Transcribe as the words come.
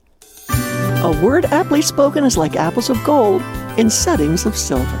A word aptly spoken is like apples of gold in settings of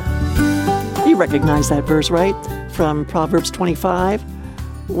silver. You recognize that verse, right? From Proverbs 25.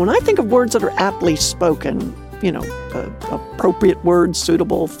 When I think of words that are aptly spoken, appropriate words,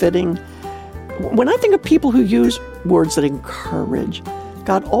 suitable, fitting. When I think of people who use words that encourage,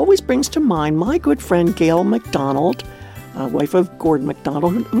 God always brings to mind my good friend Gail McDonald, wife of Gordon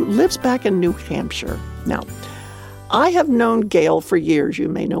McDonald, who lives back in New Hampshire. Now, I have known Gail for years. You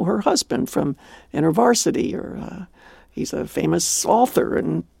may know her husband from InterVarsity, or he's a famous author,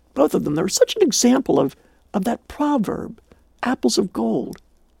 and both of them, they're such an example of that proverb, apples of gold.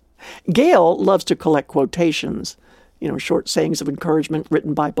 Gail loves to collect quotations, short sayings of encouragement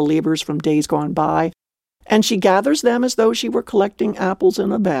written by believers from days gone by, and she gathers them as though she were collecting apples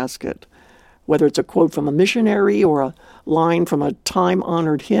in a basket. Whether it's a quote from a missionary or a line from a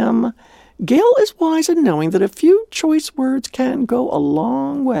time-honored hymn, Gail is wise in knowing that a few choice words can go a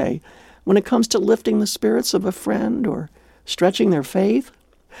long way when it comes to lifting the spirits of a friend or stretching their faith.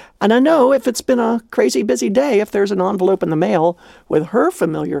 And I know if it's been a crazy busy day, if there's an envelope in the mail with her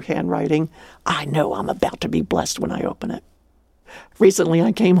familiar handwriting, I know I'm about to be blessed when I open it. Recently,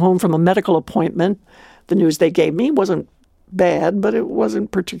 I came home from a medical appointment. The news they gave me wasn't bad, but it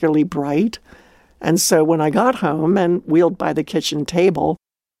wasn't particularly bright. And so when I got home and wheeled by the kitchen table,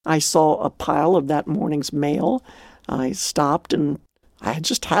 I saw a pile of that morning's mail. I stopped and I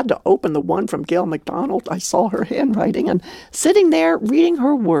just had to open the one from Gail McDonald. I saw her handwriting and sitting there reading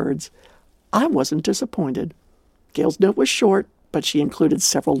her words. I wasn't disappointed. Gail's note was short, but she included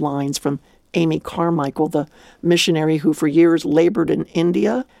several lines from Amy Carmichael, the missionary who for years labored in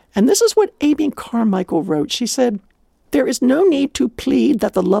India. And this is what Amy Carmichael wrote. She said, "There is no need to plead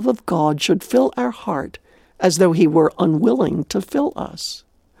that the love of God should fill our heart as though he were unwilling to fill us.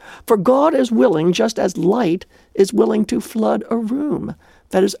 For God is willing just as light is willing to flood a room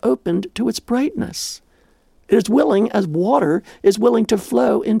that is opened to its brightness. It is willing as water is willing to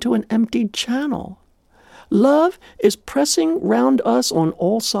flow into an emptied channel. Love is pressing round us on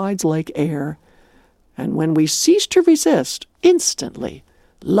all sides like air. And when we cease to resist, instantly,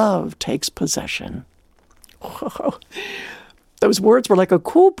 love takes possession." Oh, those words were like a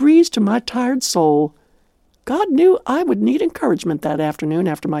cool breeze to my tired soul. God knew I would need encouragement that afternoon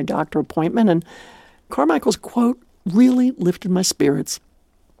after my doctor appointment, and Carmichael's quote really lifted my spirits.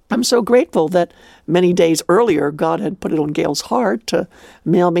 I'm so grateful that many days earlier God had put it on Gail's heart to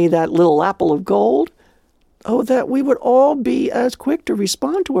mail me that little apple of gold. Oh, that we would all be as quick to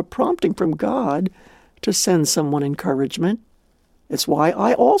respond to a prompting from God to send someone encouragement. It's why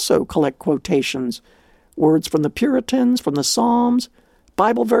I also collect quotations, words from the Puritans, from the Psalms,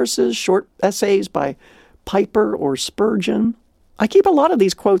 Bible verses, short essays by Piper or Spurgeon. I keep a lot of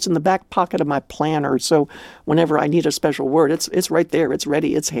these quotes in the back pocket of my planner, so whenever I need a special word, it's right there, it's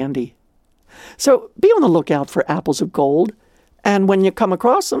ready, it's handy. So be on the lookout for apples of gold, and when you come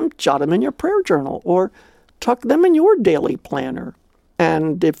across them, jot them in your prayer journal or tuck them in your daily planner.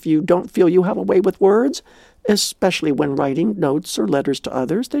 And if you don't feel you have a way with words, especially when writing notes or letters to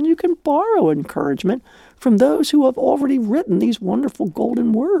others, then you can borrow encouragement from those who have already written these wonderful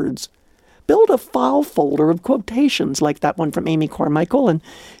golden words. Build a file folder of quotations like that one from Amy Carmichael, and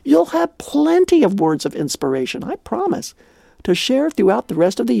you'll have plenty of words of inspiration, I promise, to share throughout the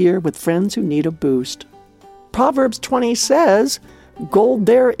rest of the year with friends who need a boost. Proverbs 20 says, "Gold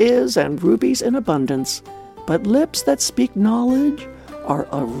there is and rubies in abundance, but lips that speak knowledge are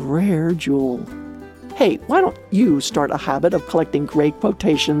a rare jewel." Hey, why don't you start a habit of collecting great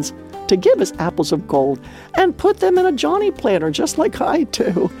quotations to give as apples of gold and put them in a Johnny planner just like I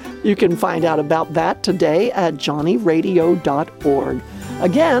do? You can find out about that today at johnnyradio.org.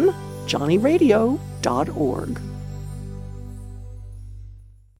 Again, johnnyradio.org.